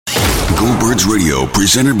Go Birds Radio,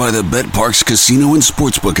 presented by the BetParx Casino and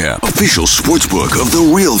Sportsbook app. Official sportsbook of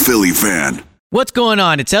the real Philly fan. What's going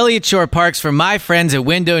on? It's Elliott Shore-Parks from my friends at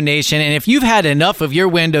Window Nation, and if you've had enough of your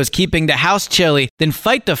windows keeping the house chilly, then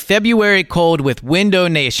fight the February cold with Window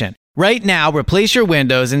Nation. Right now, replace your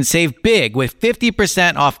windows and save big with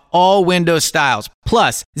 50% off all window styles,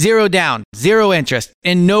 plus 0 down, 0 interest,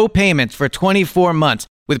 and no payments for 24 months.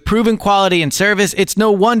 With proven quality and service, it's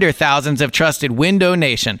no wonder thousands have trusted Window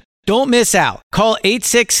Nation. Don't miss out. Call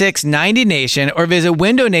 866-90-NATION or visit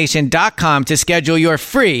windownation.com to schedule your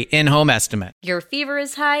free in-home estimate. Your fever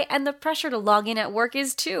is high and the pressure to log in at work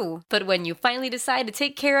is too. But when you finally decide to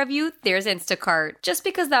take care of you, there's Instacart. Just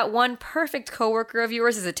because that one perfect coworker of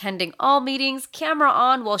yours is attending all meetings, camera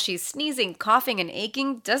on while she's sneezing, coughing, and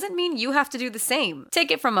aching, doesn't mean you have to do the same.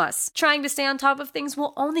 Take it from us. Trying to stay on top of things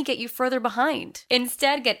will only get you further behind.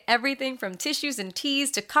 Instead, get everything from tissues and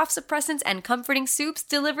teas to cough suppressants and comforting soups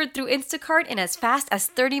delivered through Instacart in as fast as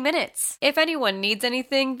 30 minutes. If anyone needs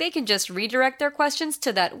anything, they can just redirect their questions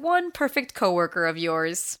to that one perfect coworker of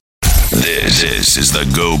yours. This is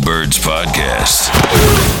the Go Birds Podcast.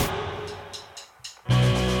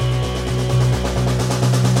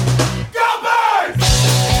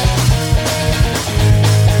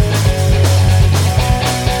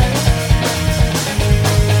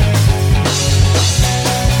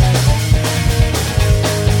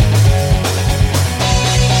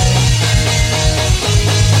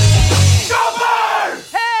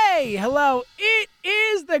 Hello, it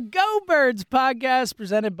is the Go Birds Podcast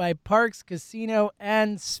presented by Parx Casino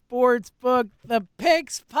and Sportsbook. The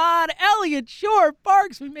Picks Pod. Elliott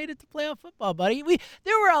Shore-Parks. We made it to playoff football, buddy.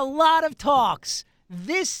 There were a lot of talks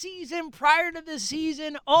this season, prior to the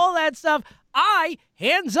season, all that stuff.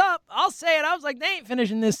 Hands up, I'll say it. I was like, they ain't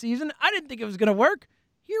finishing this season. I didn't think it was going to work.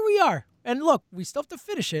 Here we are. And look, we still have to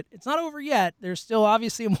finish it. It's not over yet. There's still,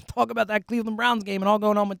 obviously, and we'll talk about that Cleveland Browns game and all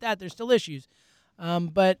going on with that. There's still issues.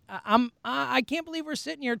 But I can't believe we're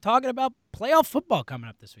sitting here talking about playoff football coming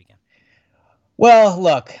up this weekend. Well,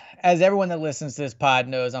 look, as everyone that listens to this pod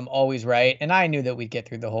knows, I'm always right, and I knew that we'd get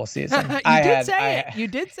through the whole season. You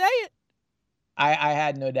did say it. I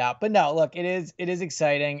had no doubt. But no, look, it is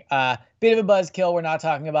exciting. Bit of a buzzkill. We're not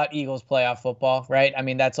talking about Eagles playoff football, right? I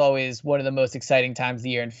mean, that's always one of the most exciting times of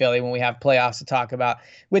the year in Philly when we have playoffs to talk about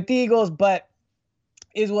with the Eagles, but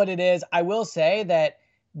is what it is. I will say that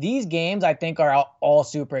these games, I think, are all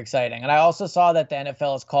super exciting. And I also saw that the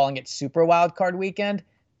NFL is calling it Super Wild Card Weekend.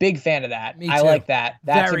 Big fan of that. Me too. I like that.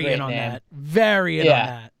 That's very a great in on name. that. Very in on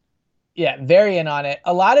that. Yeah, very in on it.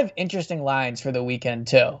 A lot of interesting lines for the weekend,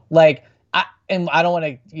 too. Like, I don't want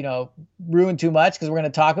to, ruin too much because we're going to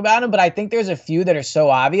talk about them, but I think there's a few that are so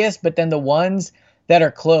obvious, but then the ones that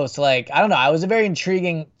are close, like, I don't know. I was a very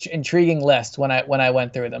intriguing list when I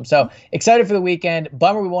went through them. So excited for the weekend.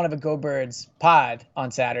 Bummer we won't have a Go Birds pod on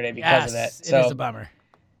Saturday because of it. So it is a bummer.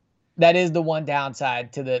 That is the one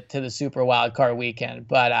downside to the Super Wild Card Weekend.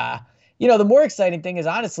 But the more exciting thing is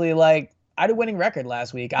honestly, like, I had a winning record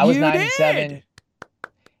last week. I was 9-7.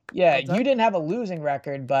 Yeah, you didn't have a losing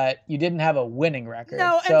record, but you didn't have a winning record.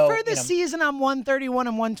 No, and for the season, I'm 131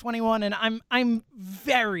 and 121, and I'm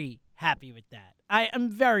very happy with that. I am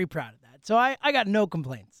very proud of that. So I got no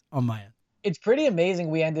complaints on my end. It's pretty amazing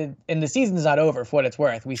we ended, and the season's not over for what it's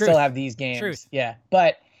worth. We Truth. still have these games. Truth. Yeah,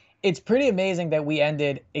 but it's pretty amazing that we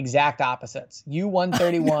ended exact opposites. You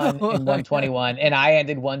 131 and 121, and I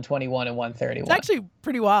ended 121 and 131. It's actually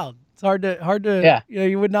pretty wild. It's hard to. Yeah.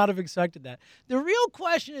 You would not have expected that. The real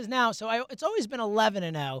question is now. It's always been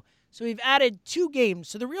 11-0. So we've added 2 games.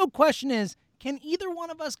 So the real question is, can either one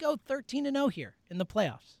of us go 13-0 here in the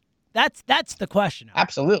playoffs? That's the question.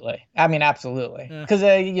 Absolutely. I mean, absolutely. Because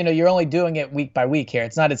you're only doing it week by week here.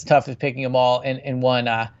 It's not as tough as picking them all in one.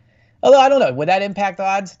 Although I don't know, would that impact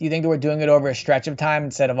odds? Do you think that we're doing it over a stretch of time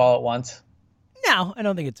instead of all at once? No, I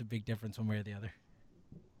don't think it's a big difference one way or the other.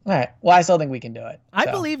 All right. Well, I still think we can do it. I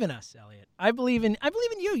believe in us, Elliott. I believe in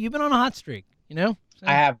you. You've been on a hot streak. So,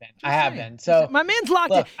 I have been. So my man's locked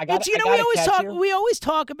look, in. We always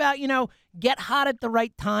talk about get hot at the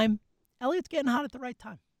right time. Elliott's getting hot at the right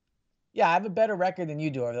time. Yeah, I have a better record than you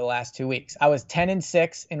do over the last 2 weeks. I was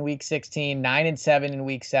 10-6 in week 16, 9-7 in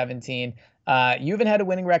week 17. You haven't had a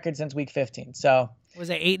winning record since week 15. So was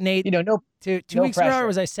I 8-8? No, two no weeks pressure. ago, or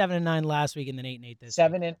was I 7-9 last week and then 8-8 this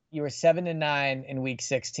week? You were 7-9 in week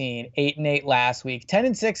 16, 8-8 last week,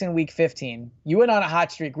 10-6 in week 15. You went on a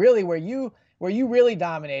hot streak, really, where you really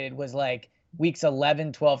dominated was like weeks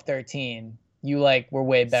 11, 12, 13. You were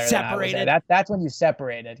way better separated. than I was. That's when you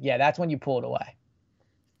separated. Yeah, that's when you pulled away.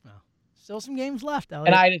 Well, still some games left, Elliott.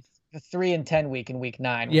 And the 3-10 week in week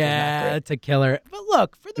 9. Which Yeah, it's a killer. But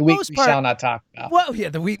look, for the week most we part, shall not talk about. Well, yeah,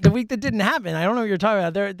 the week that didn't happen. I don't know what you're talking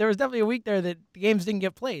about. There was definitely a week there that the games didn't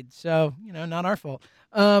get played. So, not our fault.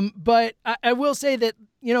 But I will say that,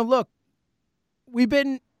 look, we've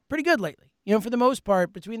been pretty good lately. For the most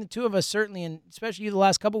part, between the two of us, certainly, and especially the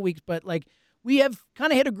last couple weeks, but like we have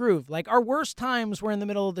kind of hit a groove. Like our worst times were in the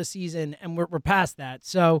middle of the season, and we're past that.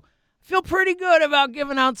 So I feel pretty good about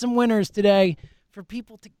giving out some winners today for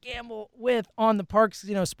people to gamble with on the Parks,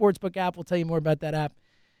 Sportsbook app. We'll tell you more about that app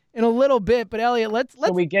in a little bit. But Elliot, let's.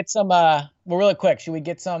 Should we get some? Well, really quick. Should we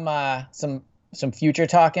get some future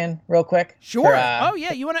talking real quick? Sure. Oh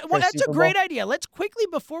yeah, you want to? Well, that's Super a great Bowl? idea. Let's quickly,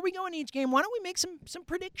 before we go in each game, why don't we make some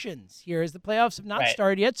predictions here as the playoffs have not Right.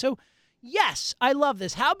 started yet? So, yes, I love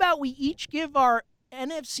this. How about we each give our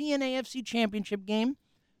NFC and AFC championship game,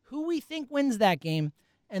 who we think wins that game,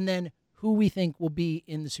 and then who we think will be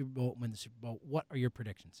in the Super Bowl, win the Super Bowl. What are your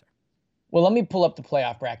predictions, sir? Well, let me pull up the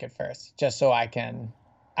playoff bracket first, just so I can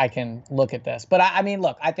look at this. But I mean,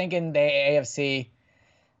 look, I think in the AFC,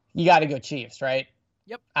 you got to go Chiefs, right?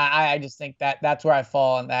 Yep. I just think that's where I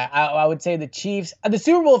fall on that. I would say the Chiefs. The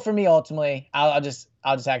Super Bowl for me, ultimately, I'll just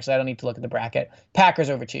actually, I don't need to look at the bracket.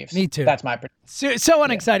 Packers over Chiefs. Me too. That's my prediction. So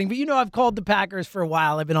unexciting, but I've called the Packers for a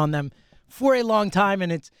while. I've been on them for a long time,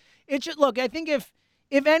 and it's just, look, I think if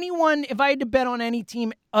I had to bet on any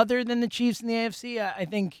team other than the Chiefs in the AFC, I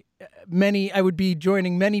think I would be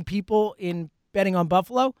joining many people in betting on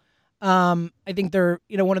Buffalo. I think they're,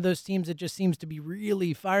 one of those teams that just seems to be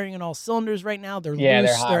really firing on all cylinders right now. They're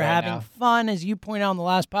loose. They're having fun. As you point out in the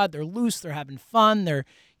last pod, they're loose. They're having fun. They're,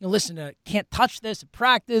 listen to can't touch this at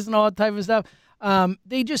practice and all that type of stuff.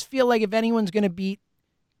 They just feel like if anyone's going to beat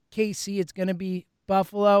KC, it's going to be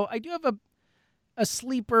Buffalo. I do have a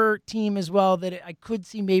sleeper team as well that I could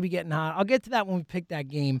see maybe getting hot. I'll get to that when we pick that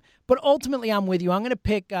game. But ultimately, I'm with you. I'm going to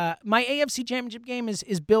pick my AFC Championship game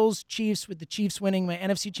is Bills-Chiefs, with the Chiefs winning. My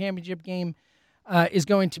NFC Championship game is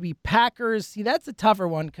going to be Packers. See, that's a tougher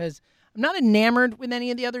one because I'm not enamored with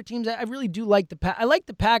any of the other teams. I really do like I like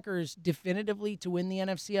the Packers definitively to win the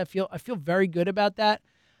NFC. I feel very good about that.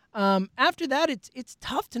 After that, it's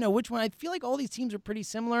tough to know which one. I feel like all these teams are pretty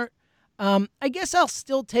similar. I guess I'll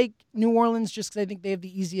still take New Orleans just because I think they have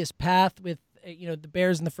the easiest path with the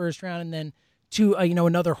Bears in the first round, and then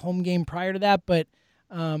another home game prior to that. But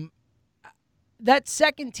that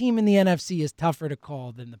second team in the NFC is tougher to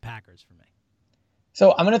call than the Packers for me.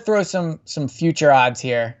 So I'm going to throw some future odds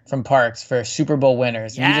here from Parks for Super Bowl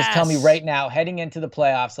winners. Yes. You just tell me right now, heading into the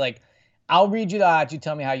playoffs, like I'll read you the odds. You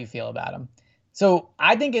tell me how you feel about them. So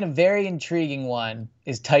I think a very intriguing one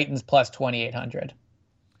is Titans plus 2,800.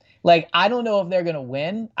 Like, I don't know if they're going to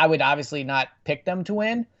win. I would obviously not pick them to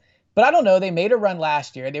win, but I don't know. They made a run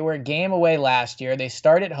last year. They were a game away last year. They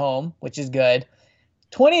start at home, which is good.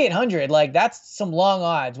 2,800, like that's some long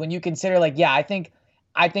odds when you consider I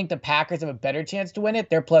think the Packers have a better chance to win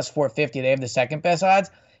it. They're plus 450. They have the second best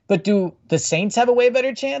odds. But do the Saints have a way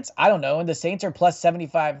better chance? I don't know. And the Saints are plus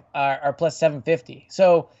 75 or plus 750.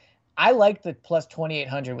 So I like the plus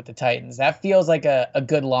 2,800 with the Titans. That feels like a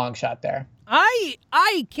good long shot there.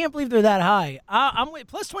 I can't believe they're that high. I'm with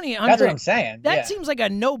plus 2,800. That's what I'm saying. That seems like a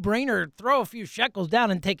no-brainer. Throw a few shekels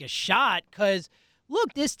down and take a shot. Because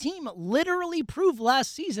look, this team literally proved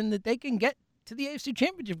last season that they can get to the AFC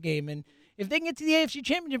Championship game, and if they can get to the AFC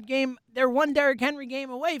Championship game, they're one Derrick Henry game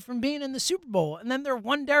away from being in the Super Bowl, and then they're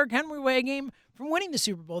one Derrick Henry away game from winning the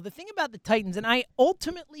Super Bowl. The thing about the Titans, and I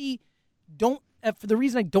ultimately don't. For the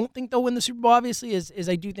reason I don't think they'll win the Super Bowl, obviously, is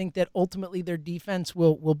I do think that ultimately their defense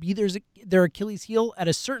will be their Achilles heel at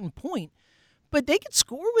a certain point. But they could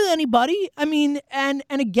score with anybody. I mean, and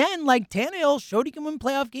again, like Tannehill showed he can win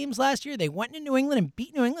playoff games last year. They went into New England and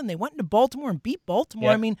beat New England. They went into Baltimore and beat Baltimore.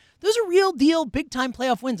 Yep. I mean, those are real deal, big-time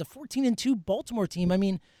playoff wins, a 14-2 Baltimore team. I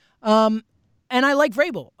mean, and I like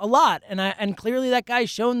Vrabel a lot. And clearly that guy's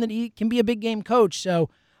shown that he can be a big game coach. So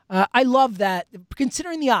I love that,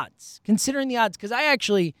 considering the odds, because I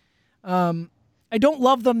actually, I don't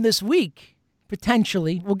love them this week,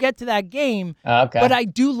 potentially. We'll get to that game, Okay. But I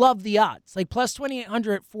do love the odds. Like plus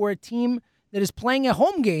 2,800 for a team that is playing a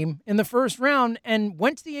home game in the first round and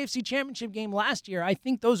went to the AFC Championship game last year. I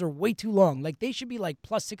think those are way too long. Like they should be like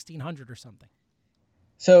plus 1,600 or something.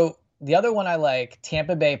 So the other one I like,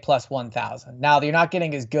 Tampa Bay plus 1,000. Now, you're not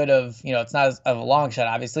getting as good of, it's not as of a long shot,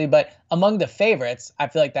 obviously, but among the favorites, I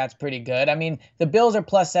feel like that's pretty good. I mean, the Bills are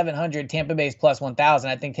plus 700, Tampa Bay's plus 1,000.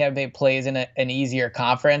 I think Tampa Bay plays in an easier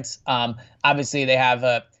conference. Obviously, they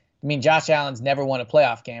have Josh Allen's never won a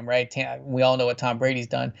playoff game, right? We all know what Tom Brady's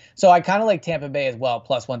done. So I kind of like Tampa Bay as well,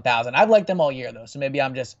 plus 1,000. I've liked them all year, though, so maybe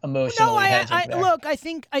I'm just emotionally hedging there. Look, I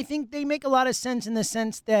think they make a lot of sense in the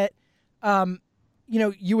sense that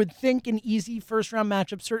You would think an easy first-round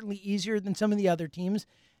matchup, certainly easier than some of the other teams.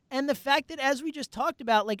 And the fact that, as we just talked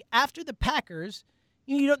about, like after the Packers,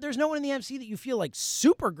 there's no one in the NFC that you feel like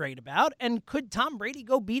super great about. And could Tom Brady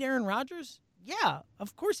go beat Aaron Rodgers? Yeah,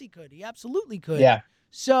 of course he could. He absolutely could. Yeah.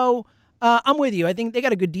 So I'm with you. I think they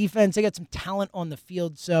got a good defense. They got some talent on the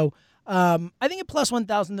field. So I think at plus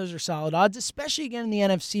 1,000, those are solid odds, especially again in the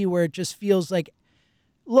NFC where it just feels like,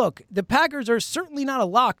 look, the Packers are certainly not a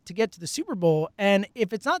lock to get to the Super Bowl. And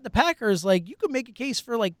if it's not the Packers, like you could make a case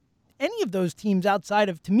for like any of those teams outside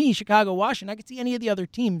of, to me, Chicago, Washington. I could see any of the other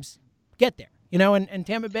teams get there, and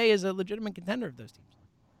Tampa Bay is a legitimate contender of those teams.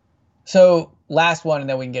 So last one, and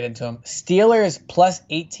then we can get into them. Steelers plus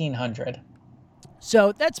 1,800.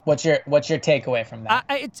 So that's what's your takeaway from that?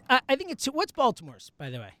 I think it's what's Baltimore's, by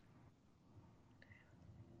the way.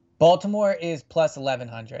 Baltimore is plus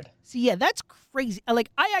 1,100. See, yeah, that's crazy. Like,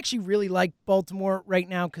 I actually really like Baltimore right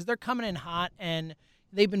now because they're coming in hot and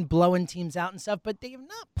they've been blowing teams out and stuff, but they have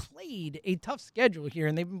not played a tough schedule here,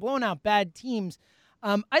 and they've been blowing out bad teams.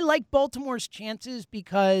 I like Baltimore's chances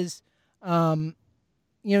because,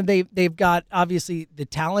 they've got obviously the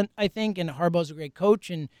talent, I think, and Harbaugh's a great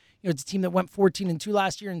coach, and it's a team that went 14-2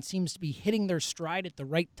 last year and seems to be hitting their stride at the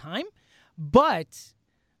right time. But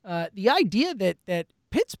the idea that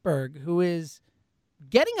Pittsburgh, who is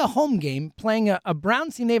getting a home game, playing a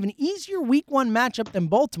Browns team, they have an easier Week 1 matchup than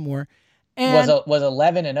Baltimore, and was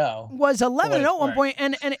 11-0. Was 11-0 at one point,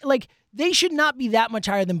 and like they should not be that much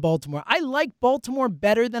higher than Baltimore. I like Baltimore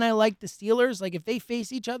better than I like the Steelers. Like if they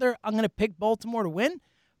face each other, I'm going to pick Baltimore to win,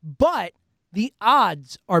 but the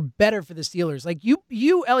odds are better for the Steelers. Like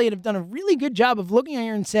you, Elliot, have done a really good job of looking at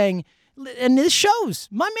here and saying, and this shows,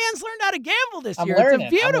 my man's learned how to gamble this year. It's a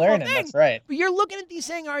beautiful thing. That's right. But you're looking at these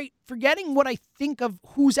saying, all right, forgetting what I think of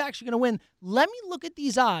who's actually going to win, let me look at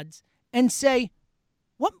these odds and say,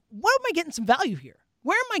 what am I getting some value here?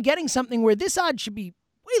 Where am I getting something where this odd should be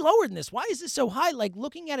way lower than this? Why is this so high? Like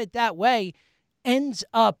looking at it that way ends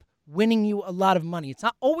up winning you a lot of money. It's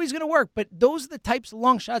not always going to work, but those are the types of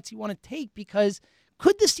long shots you want to take because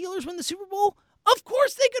could the Steelers win the Super Bowl? Of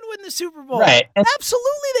course they could win the Super Bowl. Right.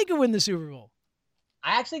 Absolutely they could win the Super Bowl.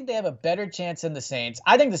 I actually think they have a better chance than the Saints.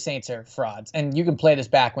 I think the Saints are frauds, and you can play this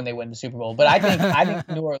back when they win the Super Bowl. But I think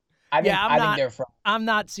New Orleans. I think they're frauds. I'm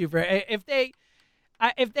not super. If they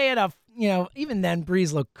had a, even then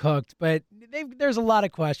Breeze looked cooked, but there's a lot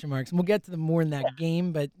of question marks, and we'll get to them more in that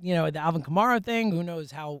game. But the Alvin Kamara thing, who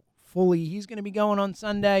knows how fully he's going to be going on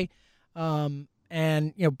Sunday.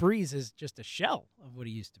 And Breeze is just a shell of what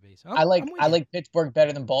he used to be. So I like Pittsburgh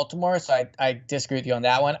better than Baltimore, so I disagree with you on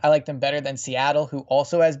that one. I like them better than Seattle, who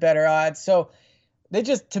also has better odds. So they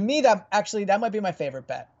just, to me, that might be my favorite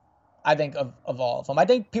bet. I think of all of them. I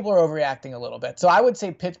think people are overreacting a little bit. So I would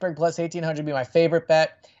say Pittsburgh plus 1,800 would be my favorite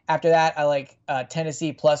bet. After that, I like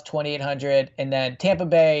Tennessee plus 2,800, and then Tampa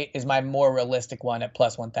Bay is my more realistic one at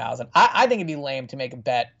plus 1,000. I think it'd be lame to make a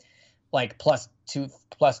bet like plus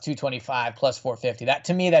 225, plus 450. That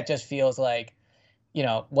to me, that just feels like,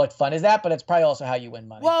 what fun is that? But it's probably also how you win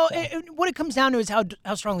money. Well, what it comes down to is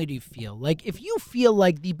how strongly do you feel? Like if you feel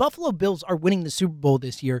like the Buffalo Bills are winning the Super Bowl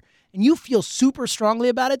this year and you feel super strongly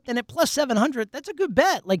about it, then at plus 700, that's a good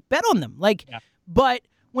bet. Like bet on them. But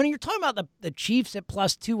when you're talking about the Chiefs at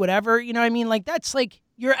plus 2, whatever, you know what I mean? Like that's like,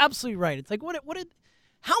 you're absolutely right. It's like,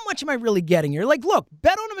 how much am I really getting here? Like, look,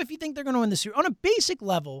 bet on them if you think they're going to win the Super Bowl. On a basic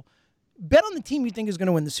level, bet on the team you think is going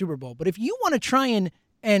to win the Super Bowl. But if you want to try and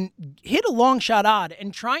hit a long shot odd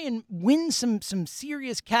and try and win some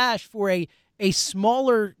serious cash for a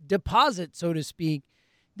smaller deposit, so to speak,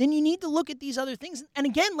 then you need to look at these other things. And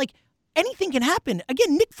again, like anything can happen.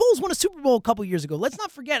 Again, Nick Foles won a Super Bowl a couple years ago. Let's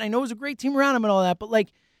not forget. I know it was a great team around him and all that, but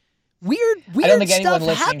like weird I don't think anyone stuff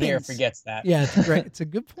listening happens. Here forgets that. Yeah, it's great. It's a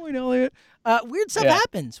good point, Elliot. Weird stuff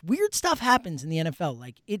happens. Weird stuff happens in the NFL.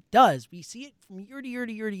 Like it does. We see it from year to year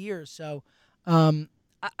to year to year. So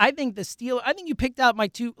I think the Steelers, I think you picked out my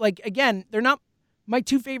two, like again, they're not my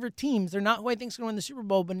two favorite teams. They're not who I think is going to win the Super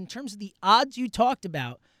Bowl, but in terms of the odds you talked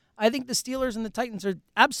about, I think the Steelers and the Titans are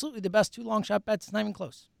absolutely the best two long shot bets. It's not even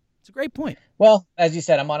close. It's a great point. Well, as you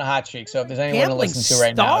said, I'm on a hot streak, so if there's anyone to listen to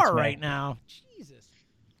right now, it's me. Right now. Jesus.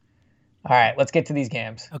 All right, let's get to these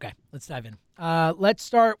games. Okay, let's dive in. Let's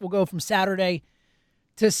start. We'll go from Saturday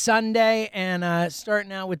to Sunday and start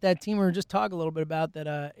now with that team we were just talking a little bit about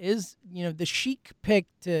that is, the chic pick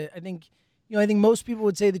to, I think most people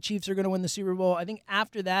would say the Chiefs are going to win the Super Bowl. I think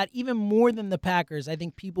after that, even more than the Packers, I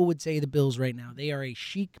think people would say the Bills right now. They are a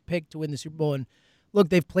chic pick to win the Super Bowl. And look,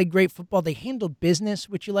 they've played great football. They handled business,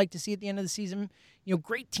 which you like to see at the end of the season.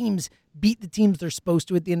 Great teams beat the teams they're supposed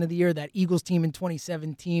to at the end of the year. That Eagles team in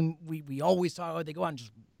 2017, we always saw they go out and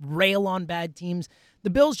just rail on bad teams. The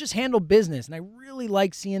Bills just handle business, and I really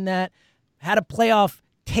like seeing that. Had a playoff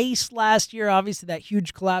taste last year, obviously that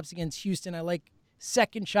huge collapse against Houston. I like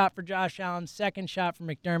second shot for Josh Allen, second shot for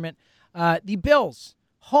McDermott. The Bills,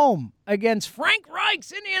 home against Frank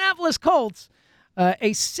Reich's Indianapolis Colts.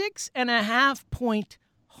 A 6.5-point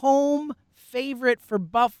home favorite for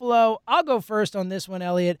Buffalo. I'll go first on this one,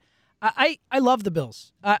 Elliot. I love the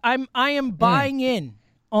Bills. I am buying in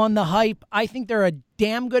on the hype. I think they're a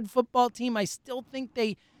damn good football team. I still think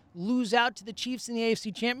they lose out to the Chiefs in the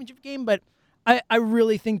AFC Championship game, but I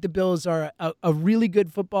really think the Bills are a really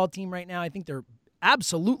good football team right now. I think they're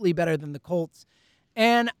absolutely better than the Colts.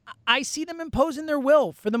 And I see them imposing their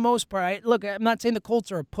will for the most part. Look, I'm not saying the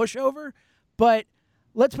Colts are a pushover, but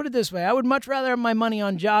let's put it this way. I would much rather have my money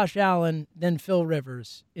on Josh Allen than Phil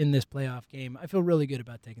Rivers in this playoff game. I feel really good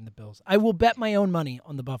about taking the Bills. I will bet my own money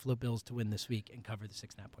on the Buffalo Bills to win this week and cover the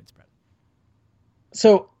 6.5-point spread.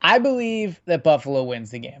 So I believe that Buffalo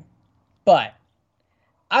wins the game. But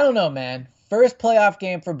I don't know, man. First playoff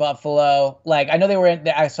game for Buffalo. Like, I know they were in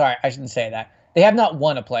 – sorry, I shouldn't say that. They have not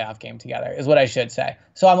won a playoff game together is what I should say.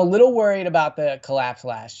 So I'm a little worried about the collapse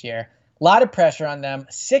last year. A lot of pressure on them.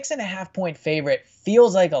 6.5-point favorite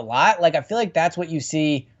feels like a lot. Like, I feel like that's what you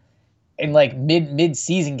see in, like,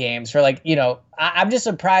 mid-season games for, like, you know, I'm just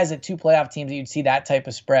surprised at two playoff teams that you'd see that type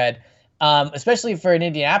of spread, especially for an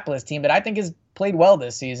Indianapolis team that I think has played well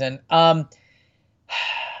this season. I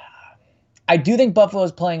do think Buffalo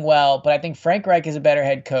is playing well, but I think Frank Reich is a better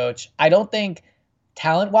head coach. I don't think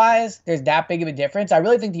talent-wise there's that big of a difference. I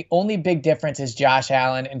really think the only big difference is Josh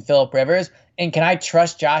Allen and Phillip Rivers. And can I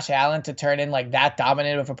trust Josh Allen to turn in like that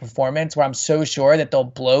dominant of a performance where I'm so sure that they'll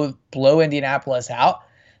blow Indianapolis out?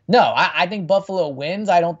 No, I think Buffalo wins.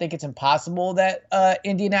 I don't think it's impossible that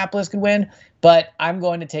Indianapolis could win, but I'm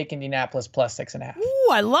going to take Indianapolis plus 6.5. Ooh,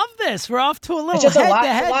 I love this. We're off to a little it's just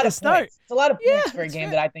head-to-head a lot to of start. Points. It's a lot of points for a game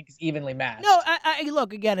that I think is evenly matched. No, I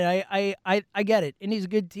look, again, I get it. Indy's a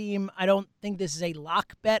good team. I don't think this is a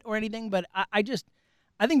lock bet or anything, but I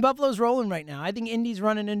think Buffalo's rolling right now. I think Indy's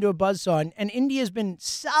running into a buzzsaw, and Indy has been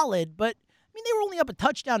solid, but I mean, they were only up a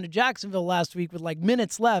touchdown to Jacksonville last week with like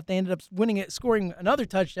minutes left. They ended up winning it, scoring another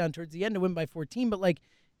touchdown towards the end to win by 14, but like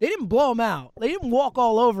they didn't blow them out. They didn't walk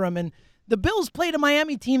all over them, and the Bills played a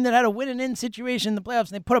Miami team that had a win-and-in situation in the playoffs,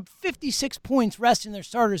 and they put up 56 points resting their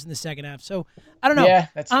starters in the second half. So I don't know. Yeah,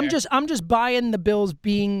 that's fair. I'm just buying the Bills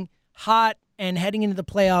being hot and heading into the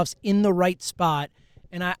playoffs in the right spot,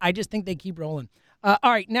 and I just think they keep rolling. All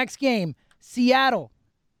right, next game, Seattle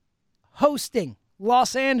hosting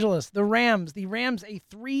Los Angeles, the Rams. The Rams, a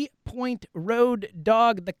 3-point road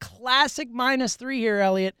dog. The classic -3 here,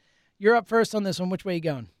 Elliot. You're up first on this one. Which way you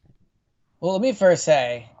going? Well, let me first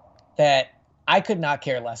say that I could not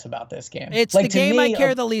care less about this game. It's like, the game I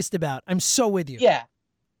care the least about. I'm so with you. Yeah.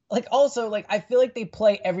 Like, also, like, I feel like they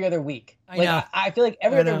play every other week. I know. I feel like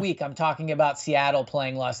every other week I'm talking about Seattle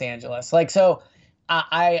playing Los Angeles. Like, so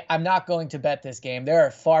I'm not going to bet this game. There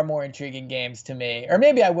are far more intriguing games to me. Or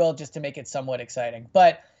maybe I will just to make it somewhat exciting.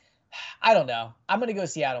 But I don't know. I'm going to go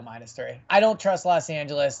Seattle -3. I don't trust Los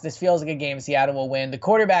Angeles. This feels like a game Seattle will win. The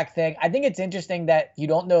quarterback thing, I think it's interesting that you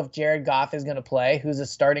don't know if Jared Goff is going to play, who's a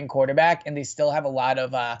starting quarterback, and they still have a lot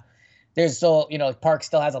of there's still, you know, Park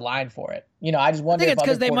still has a line for it. You know, I just wonder I think it's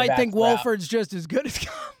because they might think Wolford's just as good as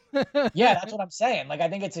Goff. Yeah, that's what I'm saying. Like, I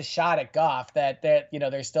think it's a shot at Goff that you know,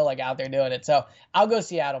 they're still like out there doing it. So I'll go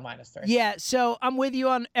Seattle -3. Yeah, so I'm with you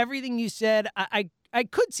on everything you said. I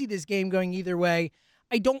could see this game going either way.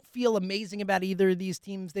 I don't feel amazing about either of these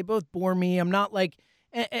teams. They both bore me. I'm not like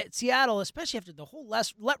at Seattle, especially after the whole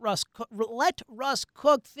let Russ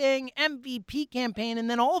cook thing, MVP campaign, and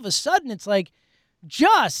then all of a sudden it's like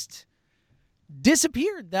just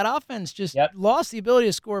disappeared. That offense just lost the ability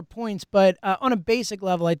to score points. But on a basic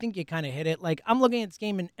level, I think you kind of hit it. Like, I'm looking at this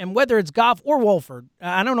game, and whether it's Goff or Wolford,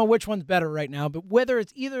 I don't know which one's better right now, but whether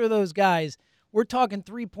it's either of those guys, we're talking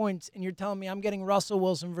 3 points, and you're telling me I'm getting Russell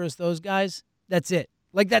Wilson versus those guys? That's it.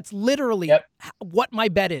 Like, that's literally what my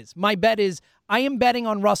bet is. My bet is I am betting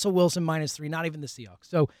on Russell Wilson -3, not even the Seahawks.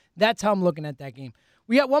 So that's how I'm looking at that game.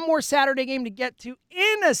 We got one more Saturday game to get to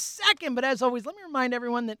in a second, but as always, let me remind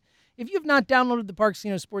everyone that if you have not downloaded the Parx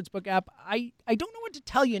Casino Sportsbook app, I don't know what to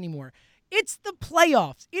tell you anymore. It's the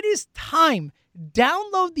playoffs. It is time.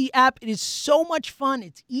 Download the app. It is so much fun.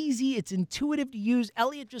 It's easy. It's intuitive to use.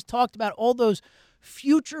 Elliot just talked about all those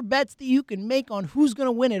future bets that you can make on who's going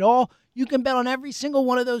to win it all. You can bet on every single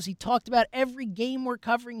one of those. He talked about every game we're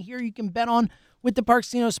covering here. You can bet on with the Parx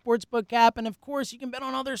Casino Sportsbook app. And, of course, you can bet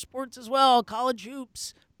on other sports as well, college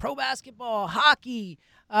hoops, pro basketball, hockey,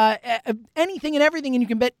 anything and everything, and you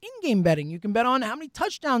can bet in-game betting. You can bet on how many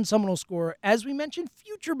touchdowns someone will score. As we mentioned,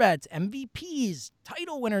 future bets, MVPs,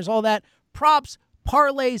 title winners, all that, props,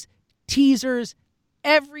 parlays, teasers,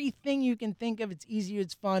 everything you can think of. It's easy,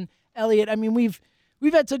 it's fun. Elliot, I mean, we've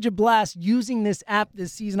had such a blast using this app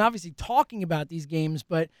this season, obviously talking about these games,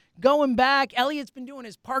 but going back, Elliot's been doing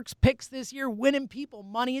his Parks picks this year, winning people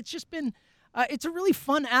money. It's just been it's a really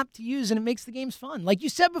fun app to use, and it makes the games fun. Like you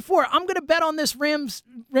said before, I'm going to bet on this Rams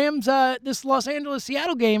this Los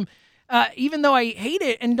Angeles-Seattle game, even though I hate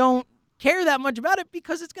it and don't care that much about it,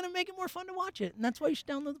 because it's going to make it more fun to watch it, and that's why you should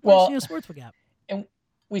download the Casino Sportsbook app. And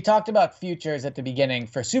we talked about futures at the beginning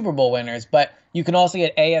for Super Bowl winners, but you can also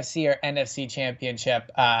get AFC or NFC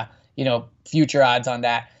championship, future odds on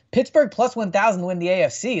that. Pittsburgh plus 1,000 to win the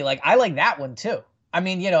AFC. Like, I like that one too. I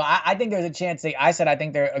mean, I think there's a chance I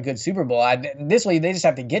think they're a good Super Bowl. This way, they just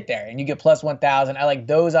have to get there, and you get plus 1,000. I like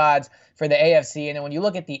those odds for the AFC. And then when you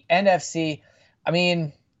look at the NFC, I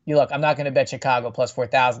mean, I'm not going to bet Chicago plus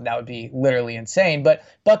 4,000. That would be literally insane. But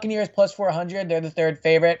Buccaneers plus 400, they're the third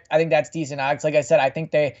favorite. I think that's decent odds. Like I said, I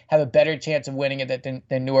think they have a better chance of winning it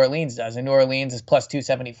than New Orleans does. And New Orleans is plus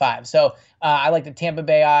 275. So I like the Tampa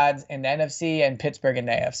Bay odds in the NFC and Pittsburgh in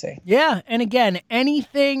the AFC. Yeah, and again,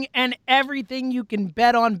 anything and everything you can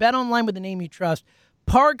bet on. Bet online with the name you trust.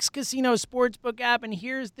 Parks Casino Sportsbook app, and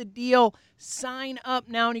here's the deal. Sign up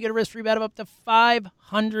now and you get a risk-free bet of up to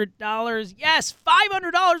 $500. Yes,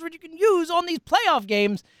 $500, which you can use on these playoff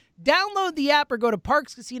games. Download the app or go to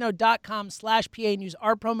parkscasino.com/PA and use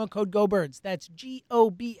our promo code GoBirds. That's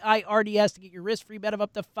GOBIRDS to get your risk-free bet of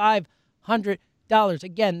up to $500.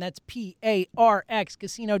 Again, that's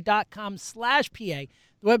parkscasino.com/PA.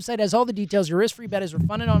 The website has all the details. Your risk-free bet is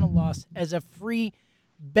refunded on a loss as a free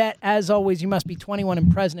bet. As always, you must be 21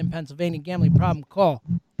 and present in Pennsylvania. Gambling problem? Call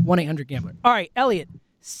 1-800-GAMBLER. All right, Elliot,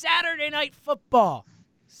 Saturday night football.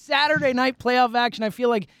 Saturday night playoff action. I feel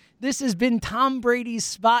like this has been Tom Brady's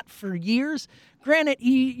spot for years. Granted,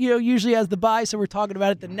 he usually has the bye, so we're talking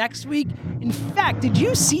about it the next week. In fact, did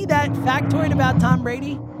you see that factoid about Tom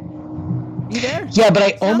Brady? You there? Yeah, but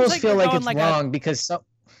I almost feel like it's wrong because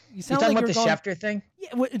you talking about the Schefter thing?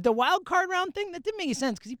 Yeah, the wild card round thing? That didn't make any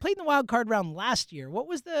sense because he played in the wild card round last year. What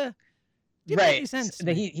was the... Didn't make any sense.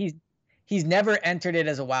 He's never entered it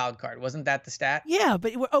as a wild card. Wasn't that the stat? Yeah,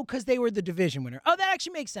 but because they were the division winner. Oh, that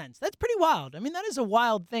actually makes sense. That's pretty wild. I mean, that is a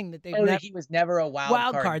wild thing that they've never... he was never a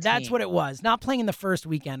wild card team. That's what it was. Not playing in the first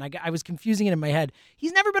weekend. I was confusing it in my head.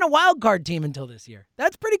 He's never been a wild card team until this year.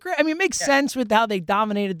 That's pretty crazy. I mean, it makes sense with how they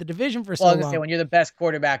dominated the division for so long. Say, when you're the best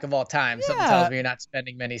quarterback of all time, something tells me you're not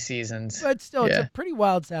spending many seasons. But still, it's a pretty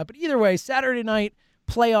wild stat. But either way, Saturday night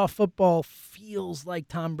playoff football feels like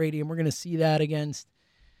Tom Brady, and we're going to see that against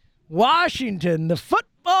Washington, the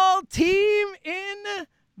football team in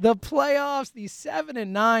the playoffs, the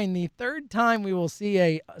 7-9, the third time we will see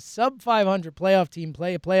a sub-500 playoff team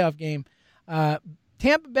play a playoff game.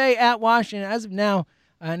 Tampa Bay at Washington, as of now,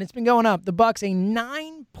 and it's been going up. The Bucs, a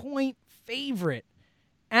 9-point favorite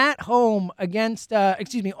at home against,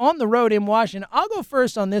 on the road in Washington. I'll go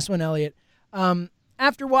first on this one, Elliot.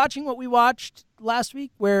 After watching what we watched last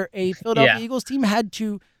week, where a Philadelphia Eagles team had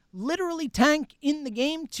to literally tank in the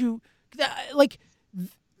game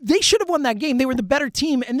they should have won that game. They were the better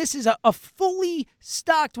team, and this is a fully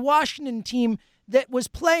stocked Washington team that was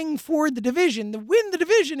playing for the division, to win the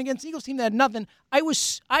division against the Eagles team that had nothing. I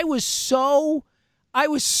was so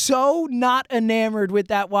not enamored with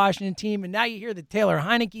that Washington team, and now you hear that Taylor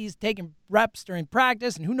Heineke's taking reps during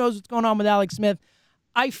practice, and who knows what's going on with Alex Smith.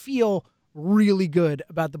 I feel really good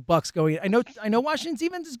about the Bucs going. I know Washington's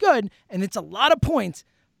defense is good, and it's a lot of points,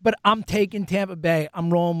 but I'm taking Tampa Bay.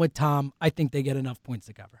 I'm rolling with Tom. I think they get enough points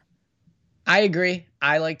to cover. I agree.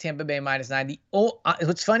 I like Tampa Bay -9.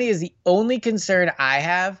 What's funny is the only concern I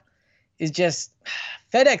have is just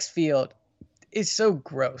FedEx Field is so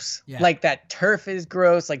gross. Yeah. Like that turf is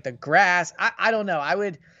gross, like the grass. I don't know.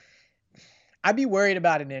 I'd be worried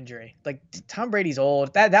about an injury. Like Tom Brady's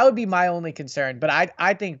old. That would be my only concern. But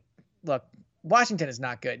I think, look, Washington is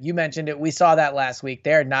not good. You mentioned it. We saw that last week.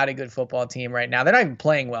 They're not a good football team right now. They're not even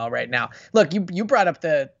playing well right now. Look, you brought up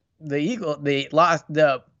the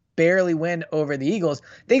barely win over the Eagles.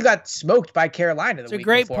 They got smoked by Carolina the week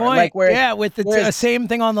before. It's a great point. With the same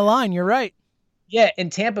thing on the line. You're right. Yeah,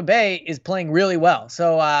 and Tampa Bay is playing really well.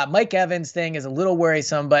 So Mike Evans' thing is a little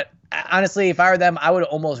worrisome, but honestly, if I were them, I would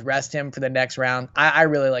almost rest him for the next round. I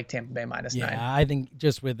really like Tampa Bay -9. Yeah, I think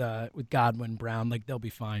just with Godwin, Brown, they'll be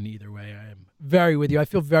fine either way. I am very with you. I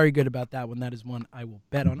feel very good about that one. That is one I will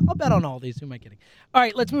bet on. I'll bet on all these. Who am I kidding? All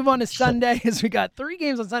right, let's move on to Sunday, as we got 3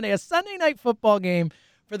 games on Sunday. A Sunday night football game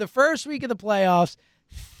for the first week of the playoffs.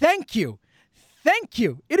 Thank you. Thank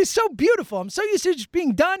you. It is so beautiful. I'm so used to just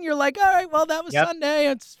being done. You're like, all right, well, that was Sunday.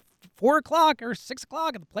 It's 4 o'clock or 6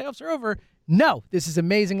 o'clock and the playoffs are over. No, this is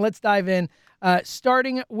amazing. Let's dive in.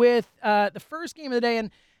 Starting with the first game of the day.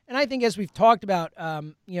 And I think as we've talked about,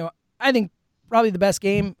 I think probably the best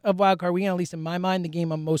game of Wild Card Weekend, at least in my mind, the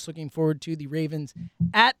game I'm most looking forward to, the Ravens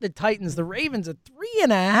at the Titans. The Ravens, a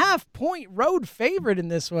 3.5-point road favorite in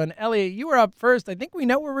this one. Elliot, you were up first. I think we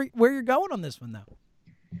know where you're going on this one, though.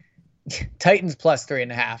 Titans plus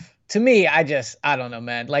 3.5. To me, I don't know,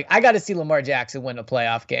 man. Like, I got to see Lamar Jackson win a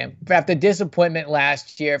playoff game. After disappointment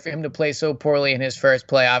last year, for him to play so poorly in his first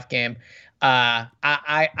playoff game,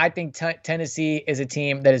 I think Tennessee is a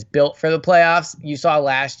team that is built for the playoffs. You saw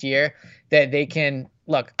last year that they can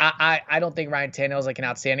look. I don't think Ryan Tannehill is like an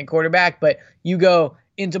outstanding quarterback, but you go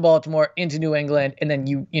into Baltimore, into New England, and then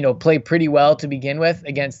you play pretty well to begin with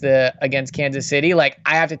against Kansas City. Like,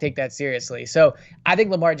 I have to take that seriously. So I think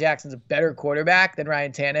Lamar Jackson's a better quarterback than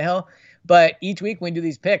Ryan Tannehill. But each week when we do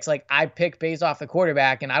these picks, like, I pick based off the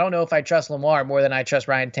quarterback, and I don't know if I trust Lamar more than I trust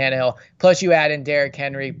Ryan Tannehill. Plus you add in Derrick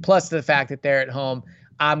Henry, plus the fact that they're at home.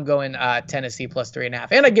 I'm going Tennessee plus 3.5.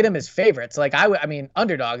 And I get them as favorites. Like, I mean,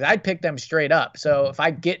 underdogs. I'd pick them straight up. So if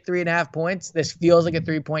I get 3.5 points, this feels like a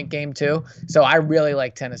 3-point game too. So I really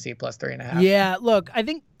like Tennessee plus 3.5. Yeah, look, I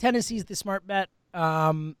think Tennessee's the smart bet.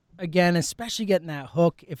 Again, especially getting that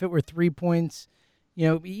hook. If it were 3 points,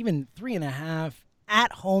 even 3.5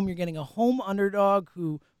 at home, you're getting a home underdog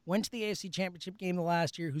who went to the AFC Championship game the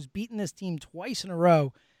last year, who's beaten this team twice in a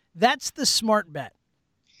row. That's the smart bet.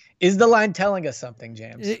 Is the line telling us something,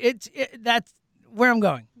 James? That's where I'm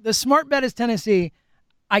going. The smart bet is Tennessee.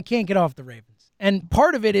 I can't get off the Ravens. And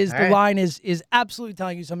part of it is the line is absolutely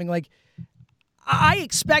telling you something. Like, I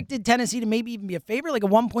expected Tennessee to maybe even be a favorite, like a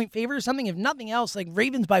 1-point favorite or something. If nothing else, like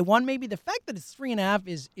Ravens by 1 maybe. The fact that it's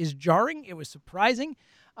 3.5 is jarring. It was surprising.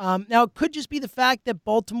 Now, it could just be the fact that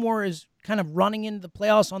Baltimore is kind of running into the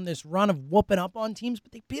playoffs on this run of whooping up on teams,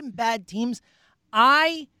 but they've been bad teams.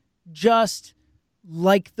 I just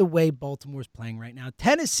like the way Baltimore's playing right now.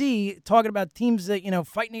 Tennessee, talking about teams that,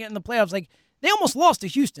 fighting to get in the playoffs, like, they almost lost to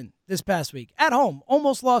Houston this past week at home.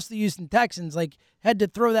 Almost lost to the Houston Texans. Like, had to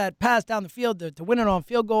throw that pass down the field to win it on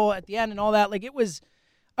field goal at the end and all that. Like, it was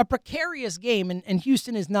a precarious game, and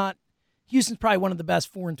Houston's probably one of the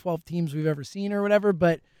best 4-12 teams we've ever seen or whatever.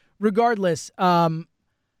 But regardless, I'm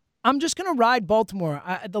just going to ride Baltimore.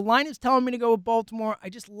 The line is telling me to go with Baltimore. I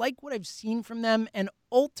just like what I've seen from them, and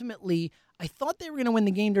ultimately, I thought they were going to win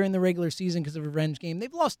the game during the regular season because of a revenge game.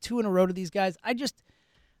 They've lost 2 in a row to these guys.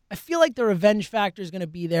 I feel like the revenge factor is going to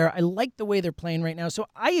be there. I like the way they're playing right now. So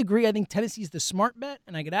I agree. I think Tennessee's the smart bet,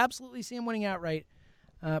 and I could absolutely see them winning outright.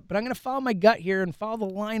 But I'm going to follow my gut here and follow the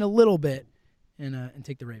line a little bit and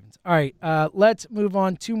take the Ravens. All right, let's move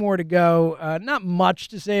on. 2 more to go. Not much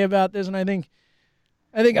to say about this, and I think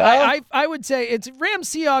I would say it's Rams,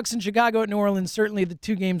 Seahawks, and Chicago at New Orleans. Certainly the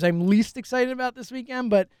 2 games I'm least excited about this weekend,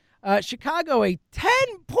 but Chicago, a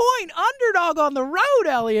 10-point underdog on the road,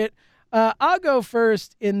 Elliot. I'll go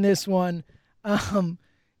first in this one.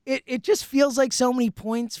 It just feels like so many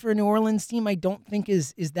points for a New Orleans team I don't think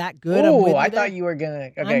is that good. Oh, I thought you were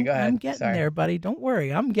going to. Okay, go ahead. I'm getting there, buddy. Don't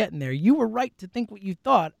worry. I'm getting there. You were right to think what you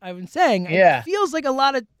thought. I've been saying It feels like a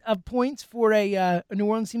lot of points for a New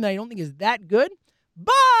Orleans team that I don't think is that good.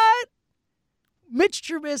 But Mitch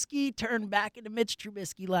Trubisky turned back into Mitch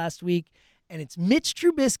Trubisky last week, and it's Mitch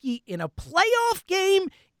Trubisky in a playoff game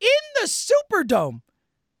in the Superdome.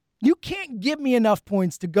 You can't give me enough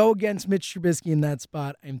points to go against Mitch Trubisky in that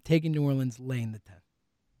spot. I'm taking New Orleans laying the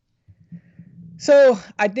 10. So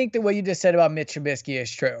I think that what you just said about Mitch Trubisky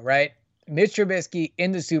is true, right? Mitch Trubisky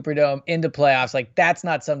in the Superdome, in the playoffs, like, that's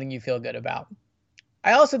not something you feel good about.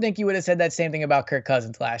 I also think you would have said that same thing about Kirk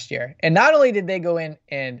Cousins last year. And not only did they go in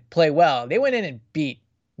and play well, they went in and beat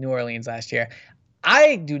New Orleans last year.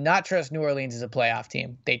 I do not trust New Orleans as a playoff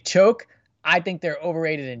team. They choke. I think they're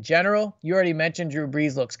overrated in general. You already mentioned Drew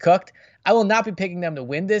Brees looks cooked. I will not be picking them to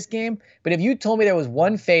win this game. But if you told me there was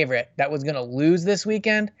one favorite that was going to lose this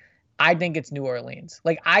weekend, I think it's New Orleans.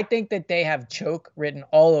 Like, I think that they have choke written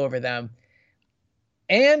all over them.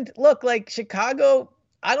 And look, like, Chicago,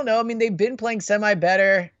 I don't know. I mean, they've been playing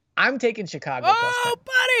semi-better. I'm taking Chicago. Oh,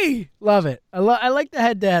 buddy. Love it. I like the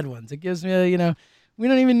head-to-head ones. It gives me, we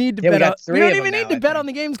don't even need to bet on. We don't even need to bet on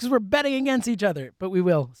the games because we're betting against each other. But we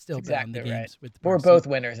will still bet on the games. Right. With the we're both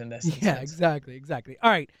winners in this. Yeah, exactly. All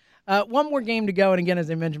right. One more game to go. And again, as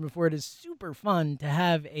I mentioned before, it is super fun to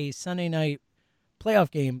have a Sunday night playoff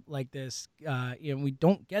game like this. We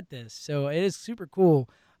don't get this, so it is super cool.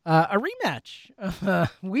 A rematch of a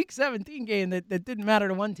Week 17 game that didn't matter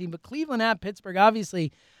to one team, but Cleveland at Pittsburgh.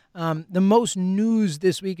 Obviously, The most news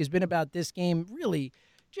this week has been about this game. Really,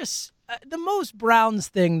 just the most Browns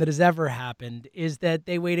thing that has ever happened is that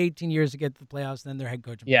they wait 18 years to get to the playoffs, and then their head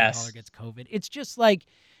coach and play caller gets COVID. It's just like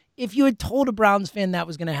if you had told a Browns fan that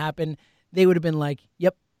was going to happen, they would have been like,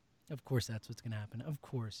 yep, of course that's what's going to happen. Of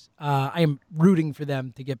course. I am rooting for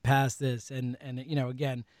them to get past this. And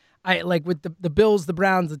again, I like with the Bills, the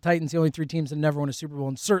Browns, the Titans, the only three teams that never won a Super Bowl,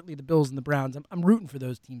 and certainly the Bills and the Browns. I'm rooting for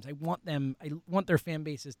those teams. I want their fan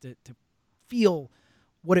bases to feel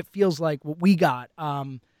what it feels like, what we got.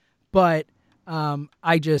 But for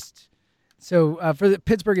the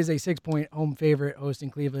Pittsburgh is a 6-point home favorite hosting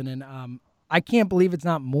Cleveland, and I can't believe it's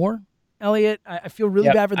not more. Elliot, I feel really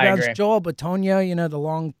bad for the Browns. Joel Bitonio, the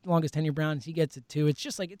longest tenure Browns, he gets it too. It's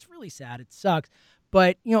just like it's really sad. It sucks.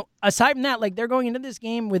 But, aside from that, like they're going into this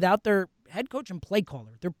game without their head coach and play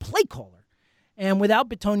caller. Their play caller. And without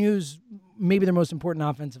Bitonio, who's maybe their most important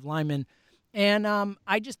offensive lineman. And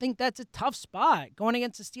I just think that's a tough spot going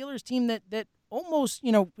against a Steelers team that almost,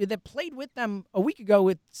 that played with them a week ago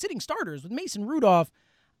with sitting starters, with Mason Rudolph.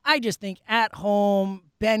 I just think at home,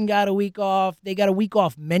 Ben got a week off. They got a week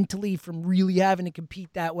off mentally from really having to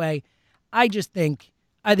compete that way. I think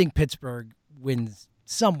Pittsburgh wins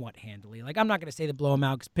somewhat handily. Like, I'm not going to say they blow them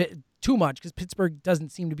out too much because Pittsburgh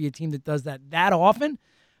doesn't seem to be a team that does that often.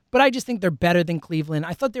 But I just think they're better than Cleveland.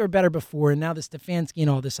 I thought they were better before, and now the Stefanski and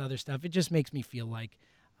all this other stuff, it just makes me feel like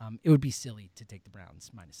it would be silly to take the Browns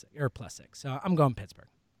 -6 or +6. So I'm going Pittsburgh.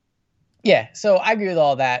 Yeah, so I agree with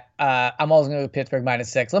all that. I'm always going to go Pittsburgh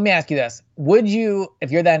 -6. Let me ask you this. Would you,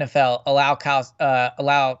 if you're the NFL, allow Kyle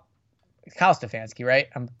Stefanski, right?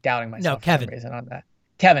 I'm doubting myself for some reason on that.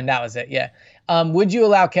 Kevin, that was it, yeah. Would you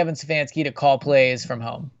allow Kevin Stefanski to call plays from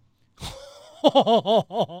home?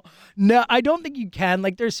 No, I don't think you can.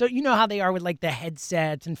 Like, there's how they are with like the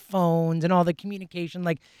headsets and phones and all the communication.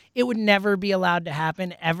 Like, it would never be allowed to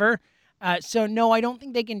happen ever. So no, I don't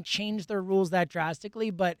think they can change their rules that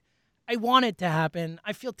drastically, but I want it to happen.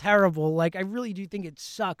 I feel terrible. Like, I really do think it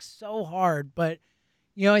sucks so hard, but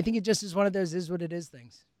I think it just is one of those is what it is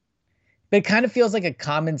things. But it kind of feels like a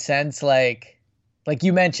common sense, like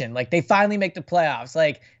you mentioned, like they finally make the playoffs.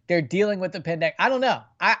 Like they're dealing with the pandemic. I don't know.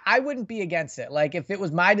 I wouldn't be against it. Like if it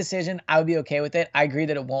was my decision, I would be okay with it. I agree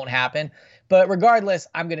that it won't happen. But regardless,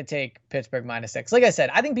 I'm going to take Pittsburgh -6. Like I said,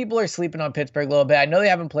 I think people are sleeping on Pittsburgh a little bit. I know they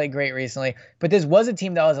haven't played great recently, but this was a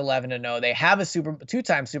team that was 11-0. They have a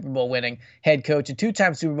two-time Super Bowl winning head coach, a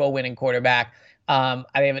two-time Super Bowl winning quarterback. They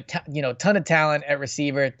have a ton of talent at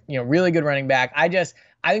receiver, really good running back. I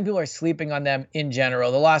think people are sleeping on them in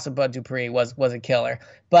general. The loss of Bud Dupree was a killer.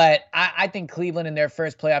 But I think Cleveland in their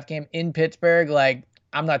first playoff game in Pittsburgh, like,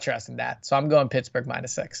 I'm not trusting that. So I'm going Pittsburgh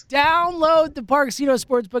 -6. Download the Park Casino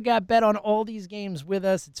Sportsbook app. Bet on all these games with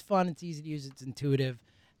us. It's fun. It's easy to use. It's intuitive.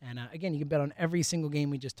 And, again, you can bet on every single game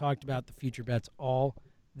we just talked about, the future bets, all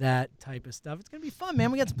that type of stuff. It's going to be fun,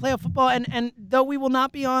 man. We got some playoff football. And though we will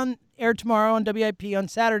not be on air tomorrow on WIP on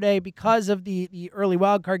Saturday because of the early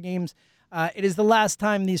wildcard games, it is the last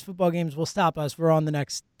time these football games will stop us. We're on the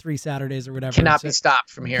next 3 Saturdays or whatever. Cannot be stopped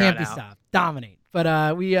from here on out. Can't be stopped. Dominate.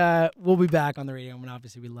 But we'll be back on the radio, and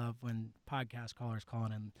obviously we love when podcast callers call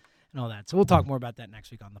in and all that. So we'll talk more about that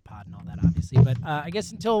next week on the pod and all that, obviously. But I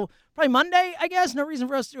guess until probably Monday, I guess. No reason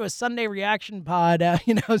for us to do a Sunday reaction pod,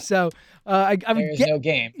 So there's no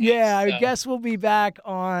game. Yeah, I guess we'll be back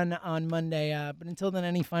on Monday. But until then,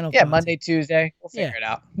 any final thoughts? Yeah, Monday, Tuesday. We'll figure it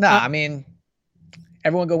out. No, I mean,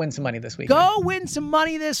 everyone go win some money this week. Go win some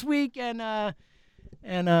money this week and have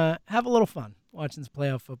a little fun watching this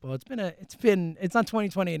playoff football. It's not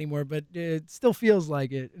 2020 anymore, but it still feels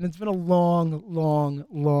like it. And it's been a long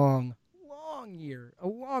year, a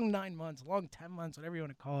long 9 months, a long 10 months, whatever you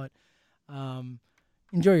want to call it.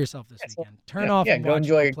 Enjoy yourself this weekend. Turn off. Yeah, and go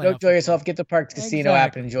enjoy yourself. Get the Parks Casino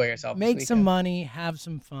app and enjoy yourself. Make some money, have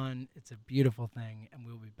some fun. It's a beautiful thing, and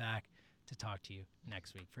we'll be back to talk to you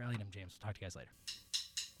next week. For Elliot, I'm James. We'll talk to you guys later.